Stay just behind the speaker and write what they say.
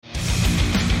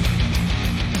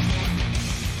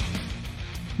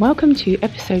Welcome to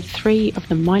episode 3 of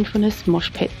the Mindfulness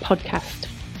Mosh Pit podcast.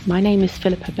 My name is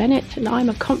Philippa Bennett and I'm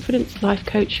a confidence life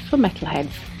coach for metalheads.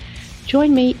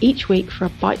 Join me each week for a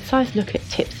bite-sized look at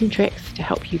tips and tricks to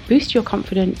help you boost your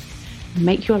confidence and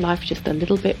make your life just a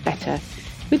little bit better,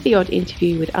 with the odd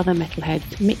interview with other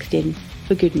metalheads mixed in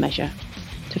for good measure.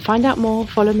 To find out more,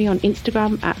 follow me on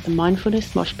Instagram at the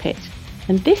Mindfulness Mosh Pit.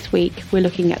 And this week we're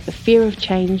looking at the fear of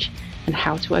change and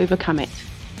how to overcome it.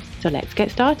 So let's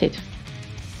get started.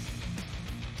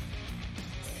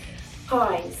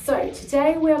 Hi, so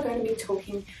today we are going to be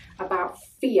talking about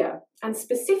fear, and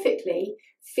specifically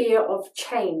fear of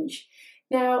change.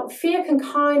 Now, fear can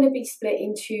kind of be split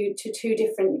into two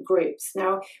different groups.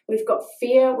 Now, we've got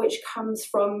fear which comes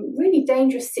from really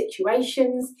dangerous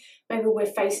situations. Maybe we're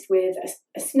faced with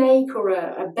a snake or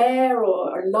a bear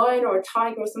or a lion or a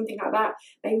tiger or something like that.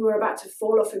 Maybe we're about to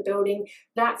fall off a building.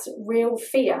 That's real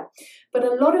fear. But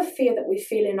a lot of fear that we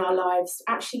feel in our lives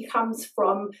actually comes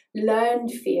from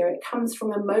learned fear. It comes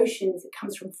from emotions. It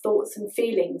comes from thoughts and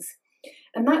feelings.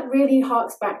 And that really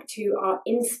harks back to our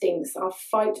instincts, our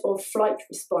fight or flight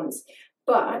response.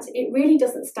 But it really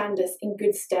doesn't stand us in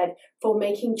good stead for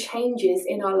making changes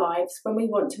in our lives when we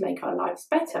want to make our lives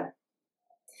better.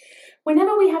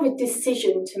 Whenever we have a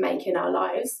decision to make in our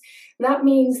lives, that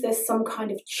means there's some kind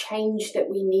of change that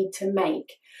we need to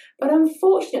make. But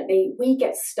unfortunately, we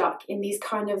get stuck in these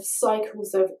kind of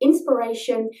cycles of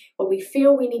inspiration where we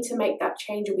feel we need to make that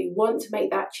change or we want to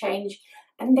make that change.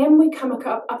 And then we come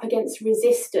up against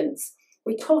resistance.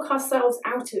 We talk ourselves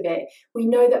out of it. We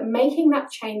know that making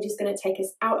that change is going to take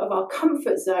us out of our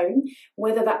comfort zone,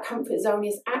 whether that comfort zone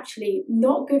is actually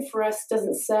not good for us,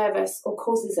 doesn't serve us, or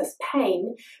causes us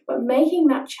pain. But making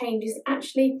that change is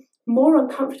actually more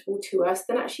uncomfortable to us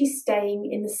than actually staying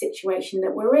in the situation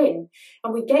that we're in.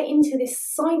 And we get into this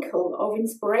cycle of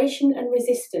inspiration and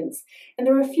resistance. And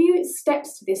there are a few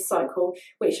steps to this cycle,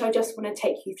 which I just want to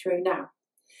take you through now.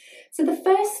 So the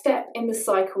first step in the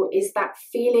cycle is that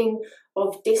feeling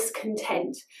of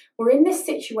discontent. We're in this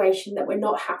situation that we're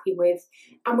not happy with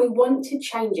and we want to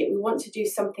change it. We want to do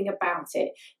something about it.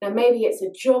 Now, maybe it's a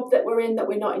job that we're in that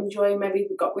we're not enjoying. Maybe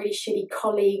we've got really shitty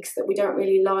colleagues that we don't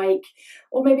really like.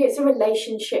 Or maybe it's a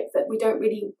relationship that we're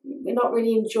not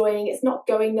really enjoying. It's not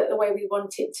going the way we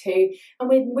want it to. And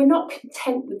we're not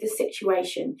content with the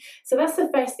situation. So that's the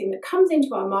first thing that comes into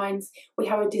our minds. We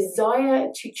have a desire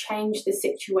to change the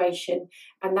situation.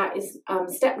 And that is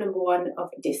step number 1 of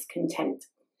discontent.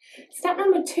 Step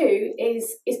number 2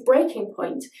 is breaking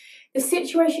point. The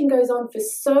situation goes on for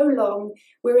so long,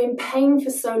 we're in pain for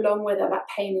so long, whether that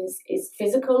pain is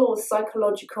physical or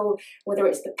psychological, whether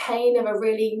it's the pain of a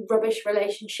really rubbish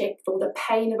relationship or the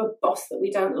pain of a boss that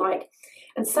we don't like.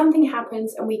 And something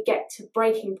happens and we get to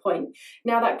breaking point.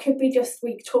 Now that could be just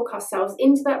we talk ourselves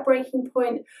into that breaking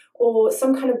point, or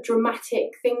some kind of dramatic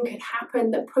thing could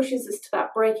happen that pushes us to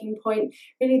that breaking point.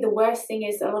 Really the worst thing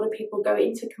is a lot of people go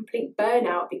into complete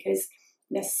burnout because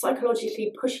they're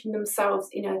psychologically pushing themselves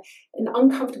in an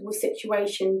uncomfortable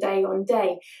situation day on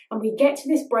day. And we get to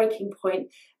this breaking point,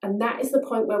 and that is the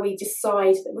point where we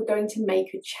decide that we're going to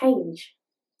make a change.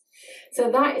 So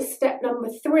that is step number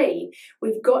 3.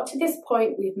 We've got to this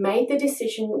point, we've made the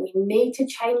decision that we need to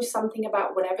change something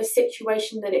about whatever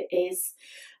situation that it is.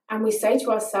 And we say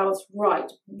to ourselves,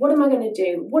 right, what am I going to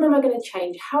do? What am I going to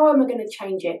change? How am I going to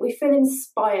change it? We feel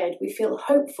inspired. We feel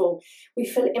hopeful. We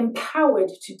feel empowered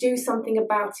to do something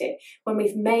about it when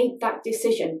we've made that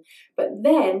decision. But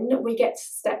then we get to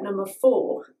step number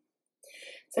 4.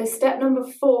 So step number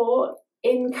 4,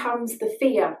 in comes the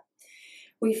fear.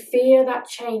 We fear that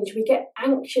change. We get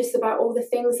anxious about all the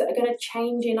things that are going to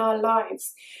change in our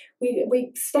lives.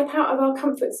 We step out of our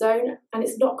comfort zone, and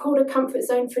it's not called a comfort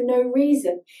zone for no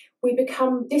reason. We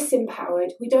become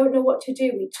disempowered. We don't know what to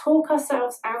do. We talk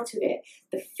ourselves out of it.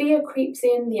 The fear creeps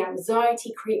in, the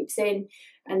anxiety creeps in,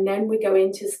 and then we go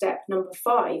into step number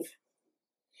 5.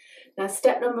 Now,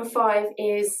 step number 5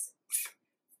 is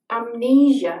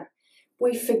amnesia.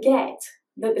 We forget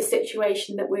that the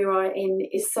situation that we are in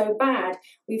is so bad.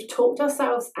 We've talked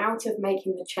ourselves out of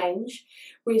making the change.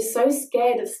 We're so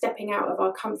scared of stepping out of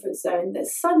our comfort zone that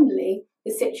suddenly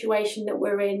the situation that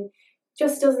we're in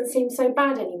just doesn't seem so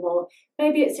bad anymore.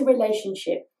 Maybe it's a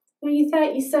relationship. You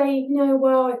say,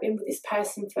 well, I've been with this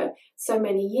person for so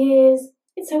many years.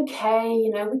 It's okay,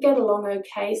 we get along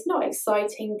okay. It's not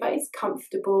exciting, but it's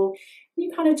comfortable. You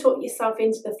kind of talk yourself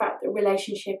into the fact that a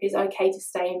relationship is okay to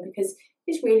stay in because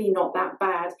it's really not that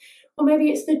bad. Or maybe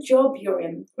it's the job you're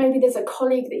in. Maybe there's a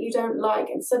colleague that you don't like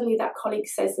and suddenly that colleague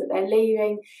says that they're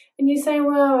leaving and you say,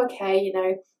 well, okay,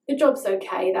 the job's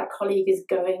okay, that colleague is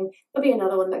going, there'll be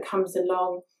another one that comes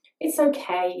along. it's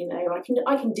okay,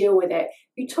 I can deal with it.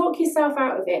 You talk yourself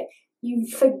out of it. You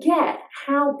forget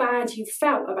how bad you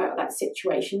felt about that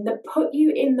situation that put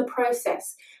you in the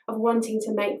process of wanting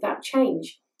to make that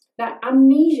change. That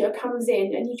amnesia comes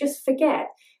in and you just forget,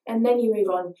 and then you move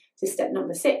on to step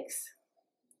number 6.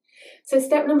 So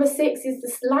step number 6 is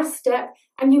this last step,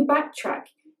 and you backtrack.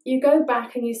 You go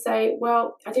back and you say,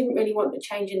 well, I didn't really want the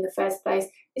change in the first place.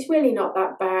 It's really not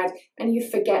that bad. And you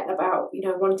forget about,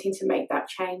 wanting to make that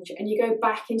change. And you go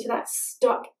back into that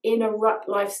stuck in a rut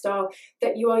lifestyle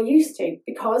that you are used to,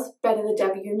 because better the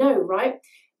devil you know, right?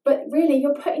 But really,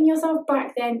 you're putting yourself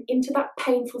back then into that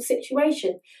painful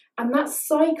situation. And that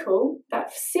cycle,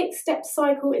 that 6-step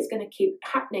cycle, is going to keep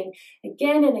happening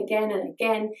again and again and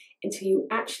again until you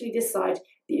actually decide that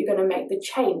you're going to make the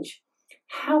change.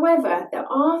 However, there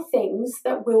are things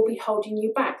that will be holding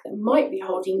you back, that might be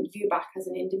holding you back as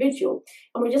an individual.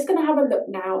 And we're just going to have a look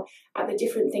now at the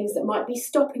different things that might be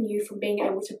stopping you from being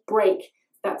able to break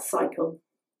that cycle.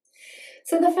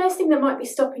 So the first thing that might be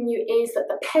stopping you is that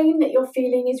the pain that you're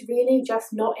feeling is really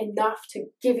just not enough to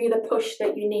give you the push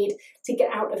that you need to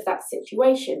get out of that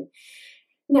situation.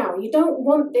 Now, you don't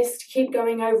want this to keep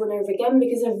going over and over again,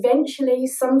 because eventually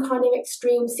some kind of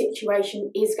extreme situation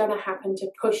is going to happen to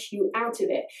push you out of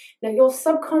it. Now, your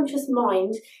subconscious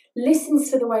mind listens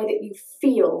to the way that you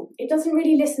feel. It doesn't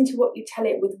really listen to what you tell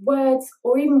it with words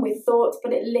or even with thoughts,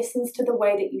 but it listens to the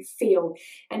way that you feel.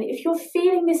 And if you're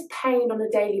feeling this pain on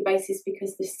a daily basis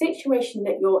because the situation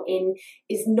that you're in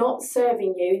is not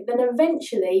serving you, then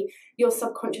eventually your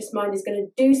subconscious mind is going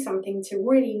to do something to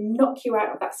really knock you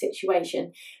out of that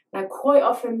situation. Now, quite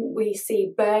often we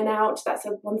see burnout. That's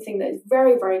one thing that is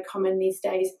very, very common these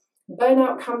days.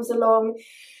 Burnout comes along.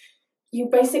 You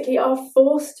basically are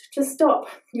forced to stop.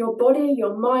 Your body,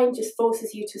 your mind just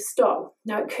forces you to stop.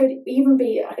 Now, it could even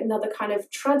be another kind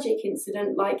of tragic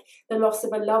incident like the loss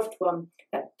of a loved one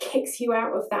that kicks you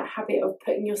out of that habit of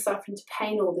putting yourself into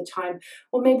pain all the time.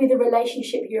 Or maybe the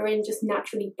relationship you're in just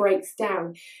naturally breaks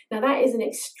down. Now, that is an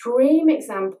extreme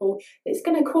example that's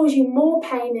going to cause you more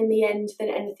pain in the end than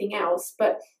anything else.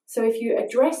 So if you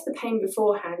address the pain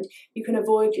beforehand, you can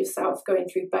avoid yourself going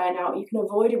through burnout. You can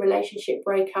avoid a relationship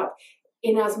breakup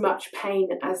in as much pain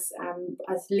as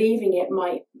leaving it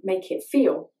might make it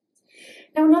feel.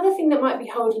 Now, another thing that might be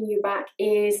holding you back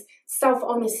is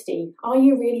self-honesty. Are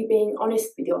you really being honest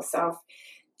with yourself?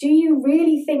 Do you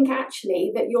really think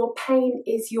actually that your pain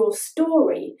is your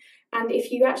story? And if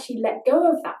you actually let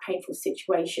go of that painful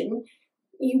situation,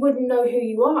 you wouldn't know who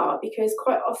you are, because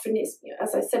quite often it's,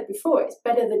 as I said before, it's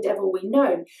better the devil we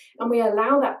know. And we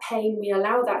allow that pain, we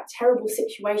allow that terrible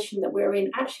situation that we're in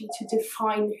actually to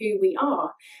define who we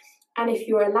are. And if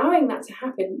you're allowing that to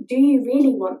happen, do you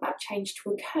really want that change to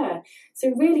occur?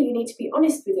 So really you need to be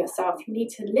honest with yourself. You need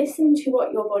to listen to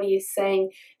what your body is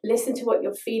saying, listen to what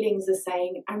your feelings are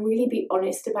saying, and really be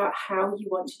honest about how you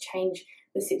want to change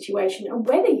the situation and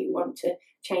whether you want to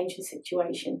change the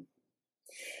situation.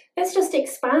 Let's just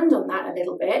expand on that a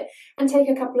little bit and take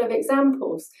a couple of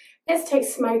examples. Let's take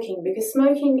smoking, because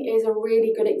smoking is a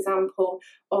really good example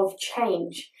of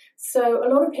change. So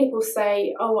a lot of people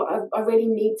say, oh, I really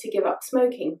need to give up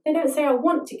smoking. They don't say I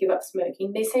want to give up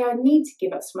smoking. They say I need to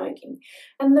give up smoking.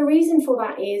 And the reason for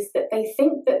that is that they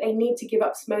think that they need to give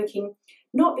up smoking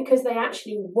not because they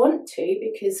actually want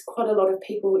to, because quite a lot of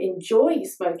people enjoy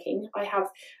smoking. I have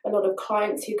a lot of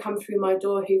clients who come through my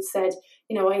door who've said,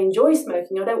 I enjoy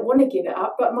smoking, I don't want to give it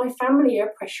up, but my family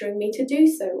are pressuring me to do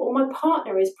so, or my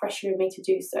partner is pressuring me to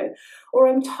do so, or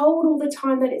I'm told all the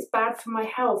time that it's bad for my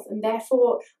health and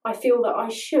therefore I feel that I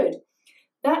should.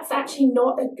 That's actually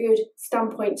not a good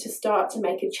standpoint to start to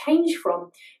make a change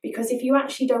from, because if you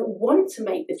actually don't want to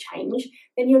make the change,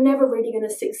 then you're never really going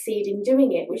to succeed in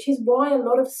doing it, which is why a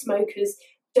lot of smokers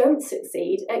don't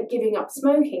succeed at giving up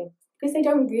smoking, because they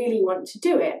don't really want to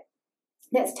do it.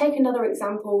 Let's take another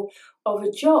example of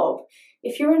a job.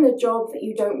 If you're in a job that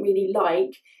you don't really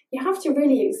like, you have to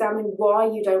really examine why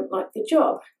you don't like the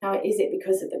job. Now, is it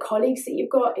because of the colleagues that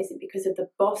you've got? Is it because of the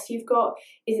boss you've got?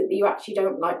 Is it that you actually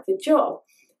don't like the job?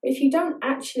 If you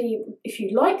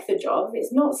like the job,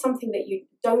 it's not something that you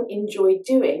don't enjoy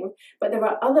doing, but there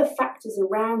are other factors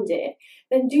around it,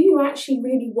 then do you actually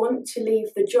really want to leave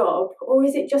the job? Or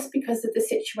is it just because of the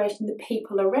situation, the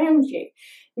people around you?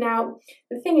 Now,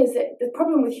 the thing is that the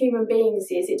problem with human beings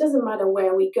is it doesn't matter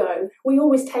where we go, we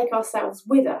always take ourselves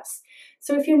with us.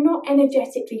 So if you're not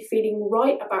energetically feeling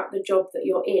right about the job that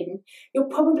you're in, you're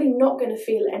probably not going to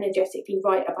feel energetically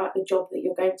right about the job that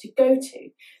you're going to go to.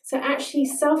 So actually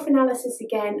self-analysis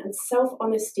again and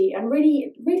self-honesty and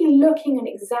really looking and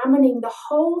examining the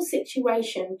whole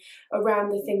situation around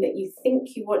the thing that you think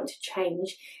you want to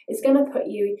change is going to put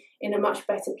you in a much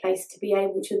better place to be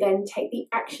able to then take the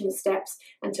action steps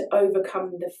and to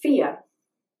overcome the fear.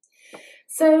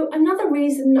 So another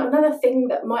thing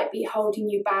that might be holding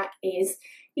you back is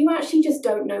you actually just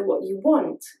don't know what you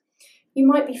want. You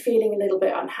might be feeling a little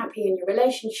bit unhappy in your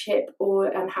relationship, or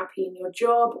unhappy in your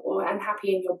job, or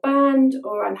unhappy in your band,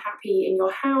 or unhappy in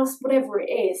your house, whatever it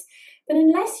is. But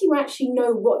unless you actually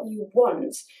know what you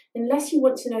want, unless you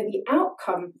want to know the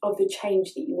outcome of the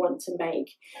change that you want to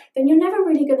make, then you're never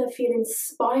really going to feel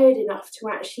inspired enough to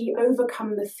actually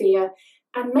overcome the fear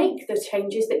and make the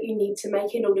changes that you need to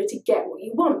make in order to get what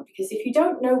you want. Because if you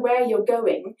don't know where you're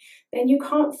going, then you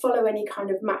can't follow any kind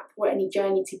of map or any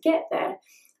journey to get there.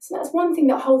 So that's one thing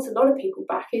that holds a lot of people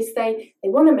back, is they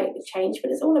want to make the change, but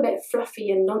it's all a bit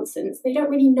fluffy and nonsense. They don't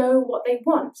really know what they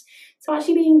want. So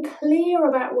actually being clear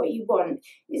about what you want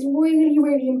is really,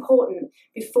 really important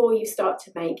before you start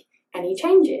to make any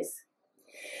changes.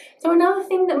 So another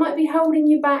thing that might be holding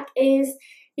you back is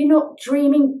you're not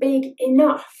dreaming big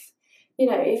enough. You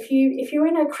know, if you're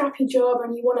in a crappy job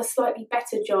and you want a slightly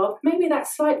better job, maybe that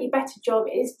slightly better job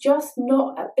is just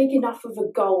not a big enough of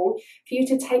a goal for you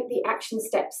to take the action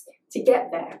steps to get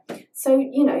there. So,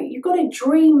 you know, you've got to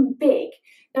dream big.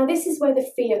 Now, this is where the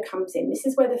fear comes in. This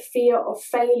is where the fear of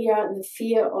failure and the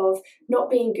fear of not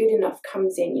being good enough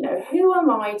comes in. You know, who am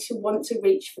I to want to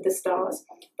reach for the stars?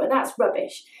 But that's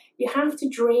rubbish. You have to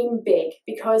dream big,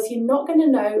 because you're not going to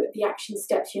know the action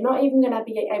steps. You're not even going to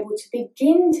be able to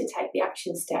begin to take the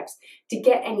action steps to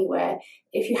get anywhere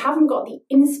if you haven't got the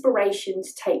inspiration to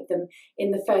take them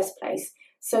in the first place.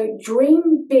 So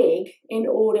dream big in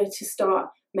order to start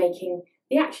making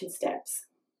the action steps.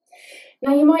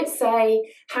 Now you might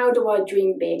say, how do I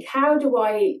dream big? How do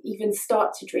I even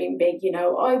start to dream big? You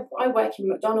know, I work in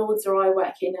McDonald's, or I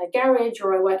work in a garage,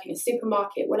 or I work in a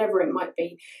supermarket, whatever it might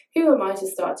be. Who am I to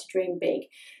start to dream big?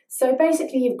 So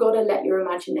basically you've got to let your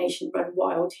imagination run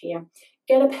wild here.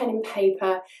 Get a pen and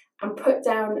paper and put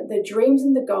down the dreams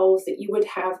and the goals that you would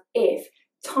have if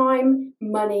time,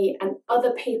 money, and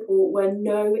other people were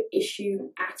no issue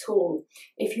at all.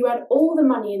 If you had all the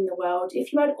money in the world,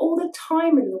 if you had all the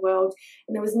time in the world,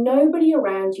 and there was nobody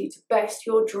around you to burst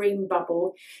your dream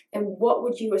bubble, then what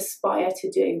would you aspire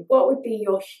to do? What would be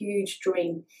your huge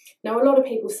dream? Now, a lot of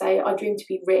people say, I dream to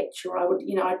be rich, or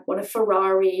I'd want a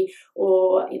Ferrari,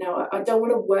 or, I don't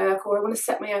want to work, or I want to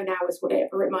set my own hours,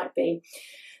 whatever it might be.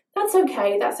 That's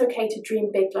okay. That's okay to dream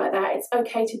big like that. It's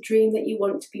okay to dream that you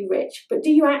want to be rich. But do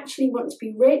you actually want to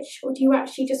be rich, or do you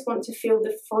actually just want to feel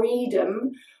the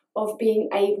freedom of being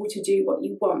able to do what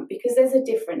you want? Because there's a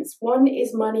difference. One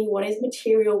is money, one is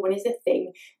material, one is a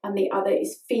thing, and the other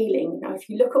is feeling. Now, if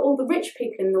you look at all the rich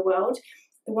people in the world,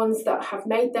 the ones that have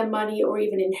made their money or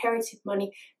even inherited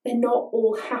money, they're not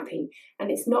all happy. And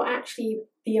it's not actually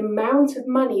the amount of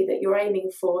money that you're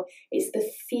aiming for, it's the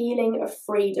feeling of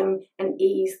freedom and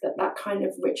ease that kind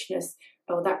of richness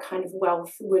or that kind of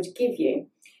wealth would give you.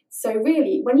 So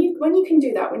really, when you can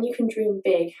do that, when you can dream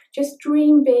big, just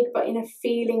dream big, but in a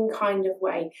feeling kind of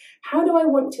way. How do I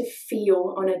want to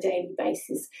feel on a daily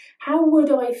basis? How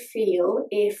would I feel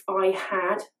if I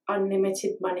had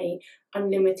unlimited money,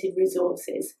 unlimited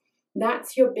resources?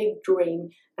 That's your big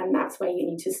dream, and that's where you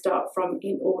need to start from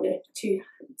in order to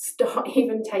start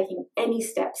even taking any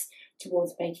steps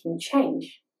towards making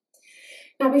change.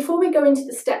 Now, before we go into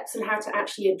the steps and how to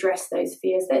actually address those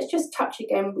fears, let's just touch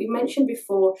again. We mentioned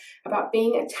before about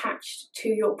being attached to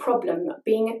your problem,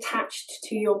 being attached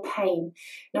to your pain.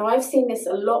 Now, I've seen this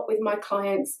a lot with my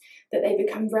clients, that they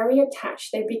become very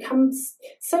attached. They become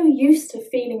so used to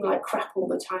feeling like crap all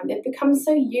the time. They've become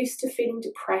so used to feeling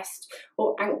depressed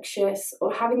or anxious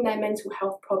or having their mental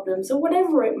health problems or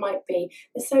whatever it might be.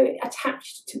 They're so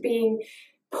attached to being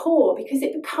poor because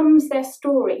it becomes their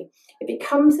story. It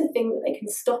becomes the thing that they can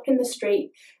stop in the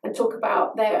street and talk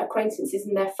about their acquaintances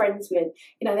and their friends with.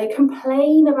 They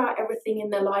complain about everything in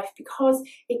their life because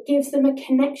it gives them a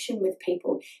connection with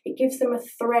people. It gives them a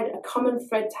thread, a common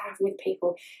thread to have with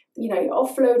people,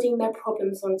 offloading their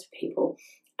problems onto people.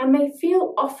 And they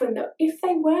feel often that if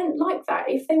they weren't like that,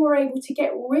 if they were able to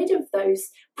get rid of those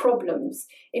problems,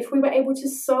 if we were able to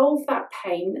solve that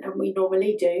pain, and we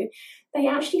normally do, they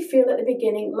actually feel at the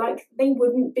beginning like they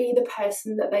wouldn't be the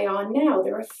person that they are now.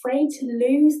 They're afraid to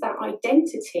lose that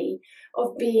identity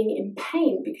of being in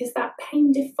pain, because that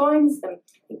pain defines them.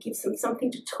 It gives them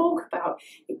something to talk about.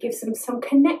 It gives them some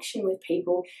connection with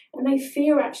people, and they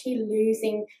fear actually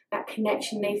losing that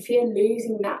connection. They fear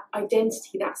losing that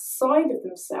identity, that side of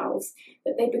themselves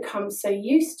that they become so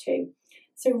used to.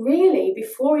 So really,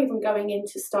 before even going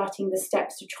into starting the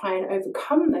steps to try and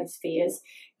overcome those fears,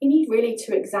 you need really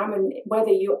to examine whether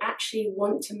you actually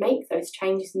want to make those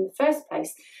changes in the first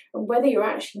place, and whether you're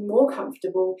actually more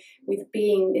comfortable with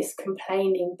being this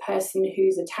complaining person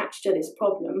who's attached to this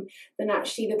problem than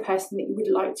actually the person that you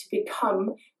would like to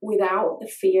become without the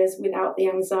fears, without the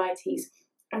anxieties,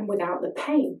 and without the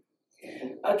pain.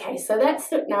 Okay, so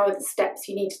let's look now at the steps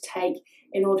you need to take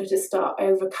in order to start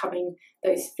overcoming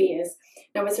those fears.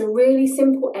 Now, it's a really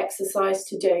simple exercise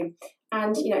to do,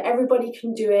 and everybody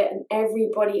can do it, and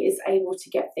everybody is able to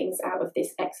get things out of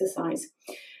this exercise.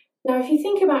 Now, if you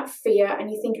think about fear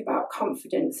and you think about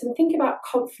confidence, and think about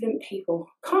confident people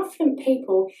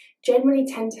generally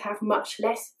tend to have much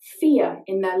less fear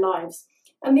in their lives.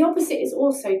 And the opposite is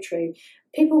also true.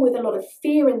 People with a lot of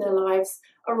fear in their lives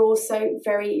are also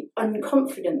very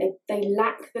unconfident. They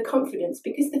lack the confidence,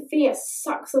 because the fear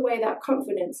sucks away that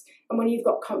confidence. And when you've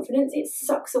got confidence, it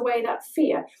sucks away that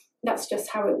fear. That's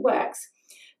just how it works.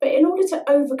 But in order to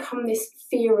overcome this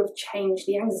fear of change,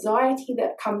 the anxiety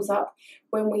that comes up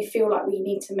when we feel like we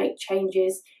need to make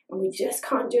changes and we just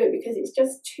can't do it because it's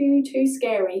just too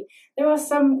scary, there are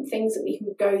some things that we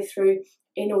can go through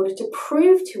in order to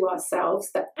prove to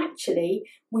ourselves that actually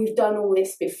we've done all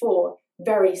this before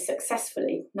very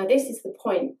successfully. Now, this is the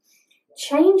point.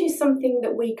 Change is something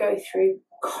that we go through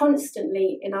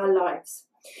constantly in our lives.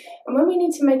 And when we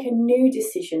need to make a new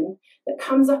decision that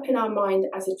comes up in our mind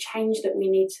as a change that we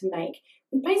need to make,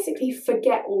 we basically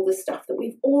forget all the stuff that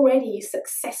we've already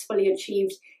successfully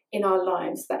achieved in our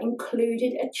lives that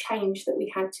included a change that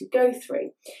we had to go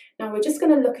through. Now, we're just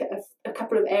going to look at a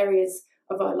couple of areas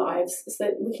of our lives so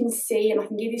that we can see, and I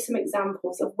can give you some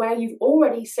examples of where you've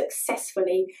already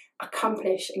successfully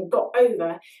accomplished and got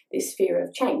over this fear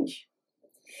of change.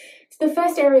 So the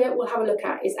first area we'll have a look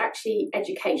at is actually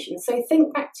education. So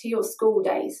think back to your school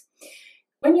days.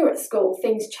 When you're at school,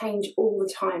 things change all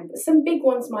the time, but some big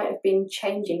ones might have been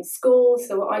changing schools.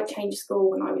 So I changed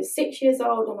school when I was 6 years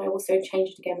old, and I also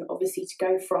changed again, obviously, to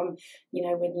go from,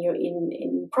 when you're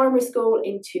in primary school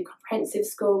into comprehensive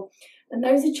school. And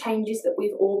those are changes that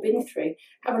we've all been through.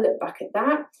 Have a look back at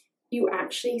that. You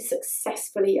actually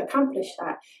successfully accomplished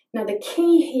that. Now, the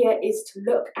key here is to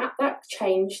look at that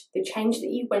change, the change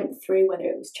that you went through, whether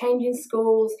it was changing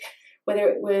schools, whether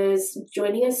it was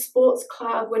joining a sports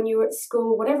club when you were at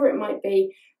school, whatever it might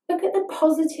be. Look at the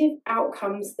positive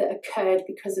outcomes that occurred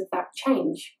because of that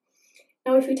change.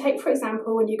 Now, if we take, for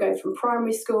example, when you go from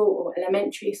primary school or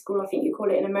elementary school, I think you call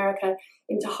it in America,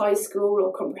 into high school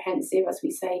or comprehensive, as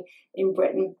we say in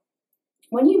Britain,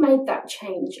 when you made that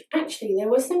change, actually there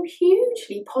were some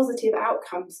hugely positive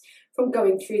outcomes from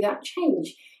going through that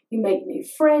change. You make new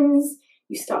friends,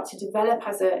 you start to develop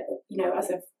as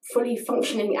a fully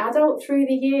functioning adult through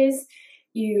the years.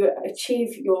 You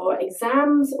achieve your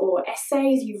exams or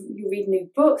essays, you read new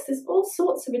books. There's all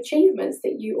sorts of achievements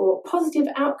or positive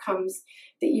outcomes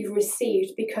that you've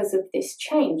received because of this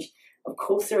change. Of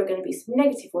course, there are going to be some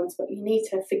negative ones, but you need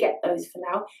to forget those for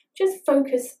now. Just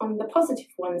focus on the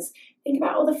positive ones. Think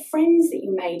about all the friends that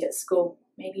you made at school.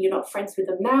 Maybe you're not friends with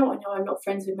them now. I know I'm not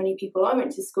friends with many people I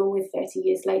went to school with 30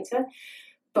 years later.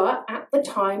 But at the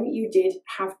time, you did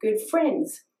have good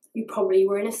friends. You probably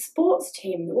were in a sports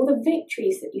team. All the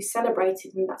victories that you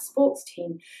celebrated in that sports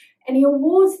team, any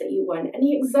awards that you won,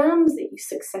 any exams that you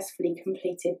successfully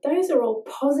completed, those are all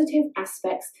positive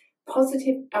aspects,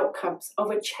 positive outcomes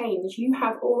of a change you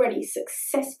have already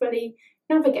successfully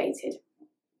navigated.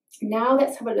 Now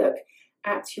let's have a look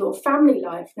at your family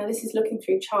life. Now this is looking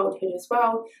through childhood as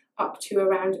well, up to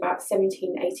around about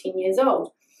 17, 18 years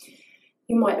old.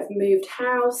 You might have moved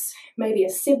house, maybe a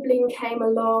sibling came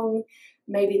along,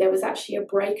 maybe there was actually a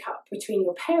breakup between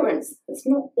your parents. That's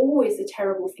not always a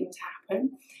terrible thing to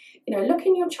happen. Look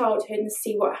in your childhood and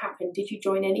see what happened. Did you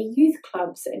join any youth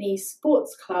clubs, any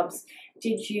sports clubs?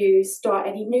 Did you start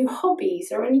any new hobbies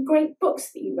or any great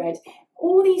books that you read?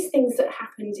 All these things that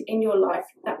happened in your life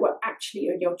that were actually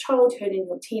in your childhood, in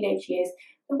your teenage years,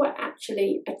 that were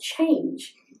actually a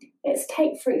change. Let's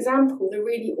take, for example, the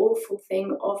really awful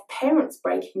thing of parents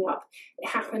breaking up. It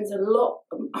happens a lot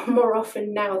more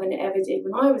often now than it ever did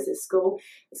when I was at school,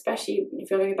 especially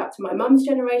if you're going back to my mum's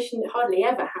generation. It hardly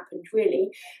ever happened, really.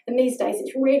 And these days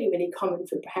it's really, really common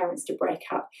for parents to break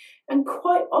up. And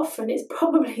quite often it's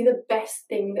probably the best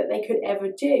thing that they could ever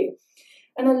do.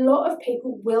 And a lot of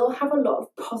people will have a lot of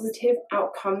positive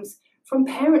outcomes from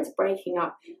parents breaking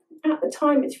up. At the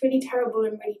time, it's really terrible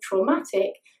and really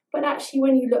traumatic. But actually,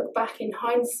 when you look back in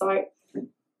hindsight,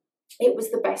 it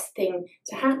was the best thing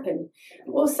to happen.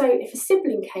 Also, if a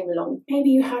sibling came along, maybe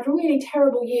you had really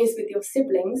terrible years with your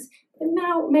siblings, but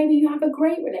now maybe you have a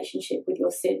great relationship with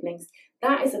your siblings.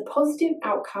 That is a positive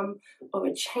outcome of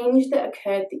a change that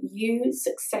occurred that you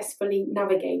successfully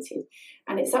navigated.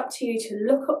 And it's up to you to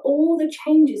look at all the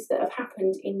changes that have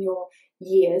happened in your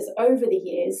years, over the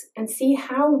years, and see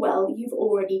how well you've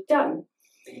already done.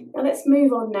 Now let's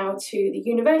move on now to the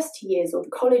university years or the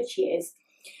college years.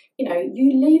 You know,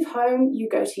 you leave home, you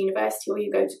go to university or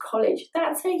you go to college.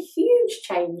 That's a huge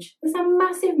change. It's a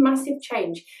massive, massive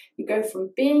change. You go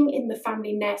from being in the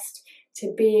family nest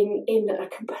to being in a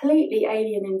completely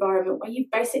alien environment where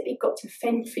you've basically got to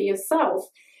fend for yourself.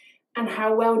 And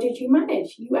how well did you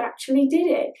manage? You actually did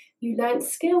it. You learnt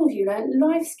skills, you learnt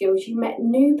life skills, you met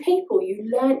new people,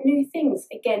 you learnt new things.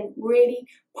 Again, really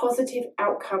positive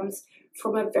outcomes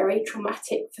from a very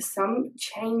traumatic, for some,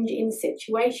 change in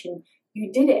situation.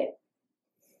 You did it.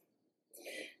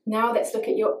 Now let's look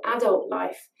at your adult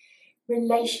life.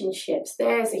 Relationships,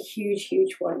 there's a huge,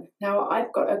 huge one. Now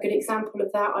I've got a good example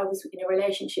of that. I was in a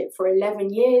relationship for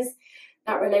 11 years.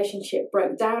 That relationship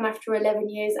broke down after 11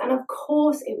 years, and of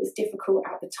course it was difficult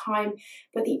at the time,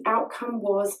 but the outcome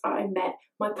was I met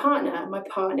my partner. My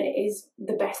partner is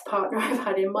the best partner I've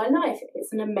had in my life.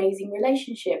 It's an amazing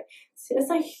relationship. So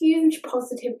it's a huge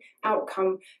positive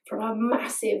outcome from a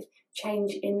massive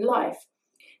change in life.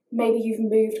 Maybe you've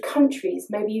moved countries,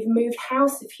 maybe you've moved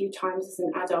house a few times as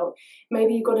an adult,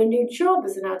 maybe you got a new job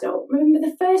as an adult. Remember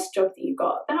the first job that you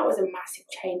got? That was a massive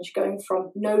change, going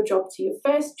from no job to your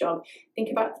first job. Think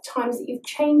about the times that you've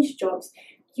changed jobs.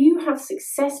 You have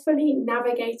successfully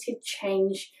navigated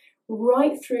change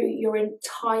right through your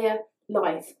entire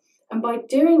life. And by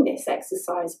doing this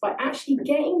exercise, by actually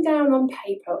getting down on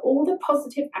paper all the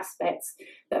positive aspects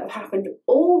that have happened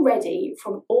already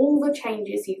from all the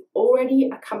changes you've already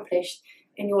accomplished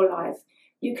in your life,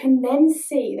 you can then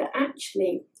see that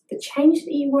actually the change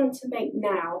that you want to make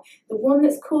now, the one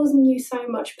that's causing you so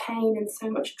much pain and so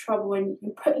much trouble and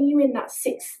putting you in that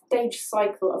 6-stage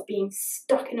cycle of being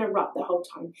stuck in a rut the whole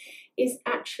time, is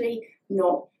actually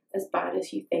not as bad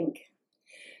as you think.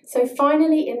 So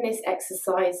finally, in this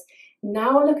exercise,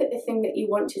 now look at the thing that you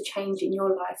want to change in your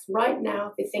life right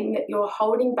now, the thing that you're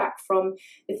holding back from,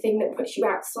 the thing that puts you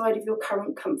outside of your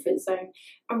current comfort zone,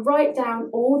 and write down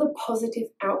all the positive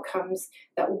outcomes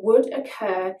that would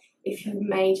occur if you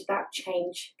made that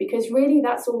change. Because really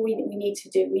that's all we need to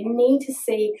do. We need to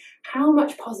see how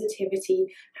much positivity,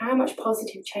 how much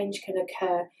positive change can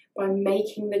occur by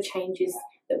making the changes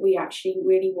that we actually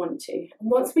really want to. And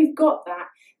once we've got that,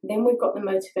 then we've got the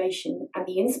motivation and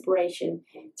the inspiration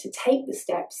to take the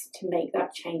steps to make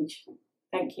that change.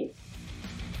 Thank you.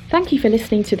 Thank you for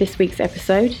listening to this week's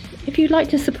episode. If you'd like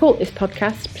to support this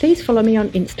podcast, please follow me on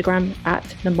Instagram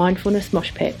at The Mindfulness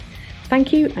Mosh Pit.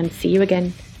 Thank you and see you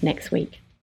again next week.